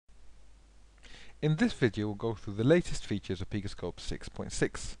In this video we'll go through the latest features of PicoScope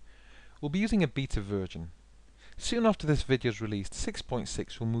 6.6. We'll be using a beta version. Soon after this video is released,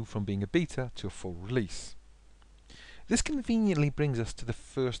 6.6 will move from being a beta to a full release. This conveniently brings us to the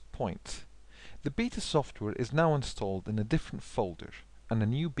first point. The beta software is now installed in a different folder, and a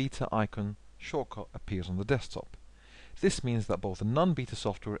new beta icon shortcut appears on the desktop. This means that both the non-beta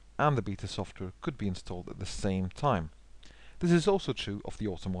software and the beta software could be installed at the same time. This is also true of the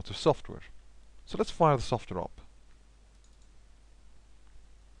automotive software. So let's fire the software up.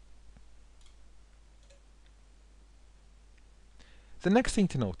 The next thing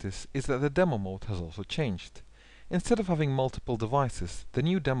to notice is that the demo mode has also changed. Instead of having multiple devices, the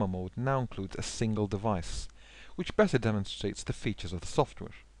new demo mode now includes a single device, which better demonstrates the features of the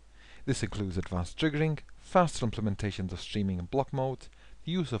software. This includes advanced triggering, faster implementations of streaming and block mode,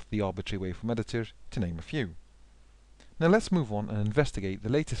 the use of the arbitrary waveform editor, to name a few. Now let's move on and investigate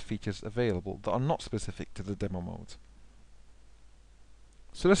the latest features available that are not specific to the demo mode.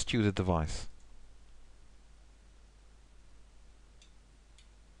 So let's choose a device.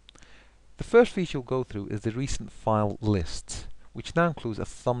 The first feature we'll go through is the recent file list, which now includes a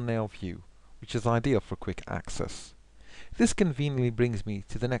thumbnail view, which is ideal for quick access. This conveniently brings me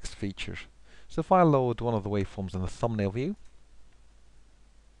to the next feature. So if I load one of the waveforms in the thumbnail view,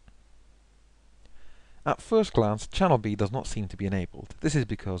 at first glance, channel B does not seem to be enabled. This is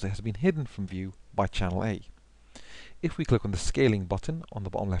because it has been hidden from view by channel A. If we click on the scaling button on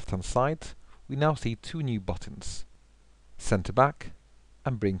the bottom left hand side, we now see two new buttons, center back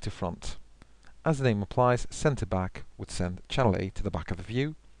and bring to front. As the name implies, center back would send channel A to the back of the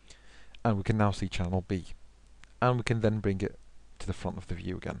view, and we can now see channel B, and we can then bring it to the front of the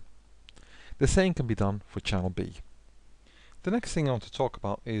view again. The same can be done for channel B. The next thing I want to talk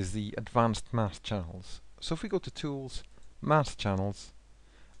about is the advanced mask channels. So if we go to Tools, Mask Channels,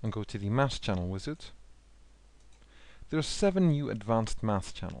 and go to the Mask Channel wizard, there are 7 new advanced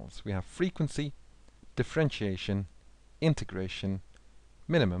mask channels. We have frequency, differentiation, integration,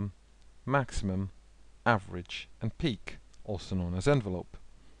 minimum, maximum, average, and peak, also known as envelope.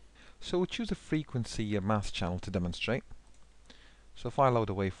 So we'll choose a frequency mask channel to demonstrate. So if I load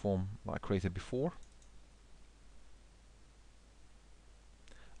a waveform that I created before,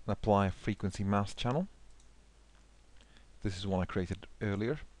 and apply a frequency mask channel. This is one I created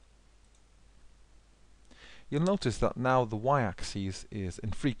earlier. You'll notice that now the y-axis is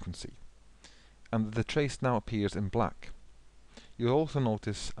in frequency, and the trace now appears in black. You'll also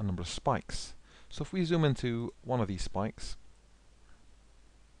notice a number of spikes. So if we zoom into one of these spikes,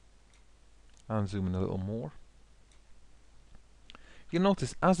 and zoom in a little more, you'll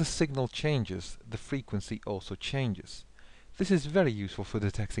notice as the signal changes, the frequency also changes. This is very useful for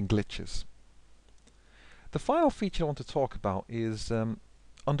detecting glitches. The final feature I want to talk about is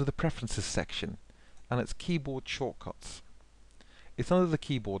under the Preferences section, and it's keyboard shortcuts. It's under the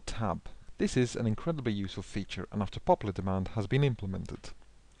Keyboard tab. This is an incredibly useful feature, and after popular demand has been implemented.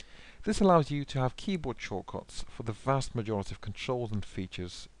 This allows you to have keyboard shortcuts for the vast majority of controls and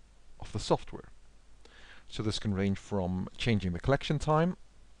features of the software. So this can range from changing the collection time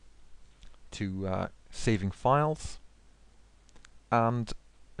to saving files and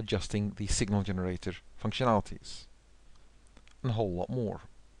adjusting the signal generator functionalities, and a whole lot more.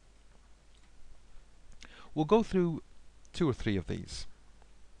 We'll go through 2 or 3 of these.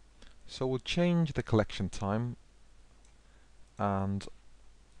 So we'll change the collection time, and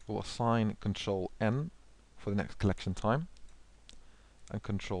we'll assign Control N for the next collection time, and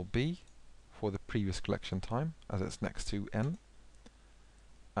Control B for the previous collection time, as it's next to N,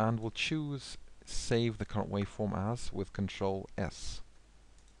 and we'll choose Save the current waveform as with Control S.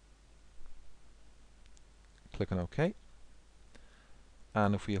 Click on OK,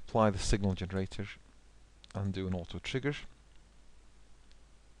 and if we apply the signal generator and do an auto trigger,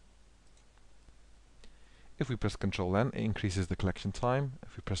 if we press Control N, it increases the collection time.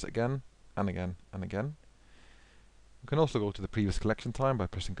 If we press it again and again and again, we can also go to the previous collection time by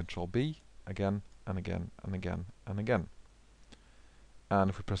pressing Control B again and again and again and again. And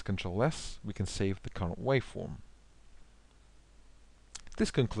if we press Control S, we can save the current waveform.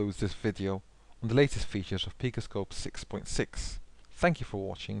 This concludes this video on the latest features of PicoScope 6.6. Thank you for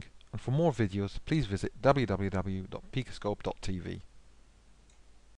watching, and for more videos please visit www.picoscope.tv.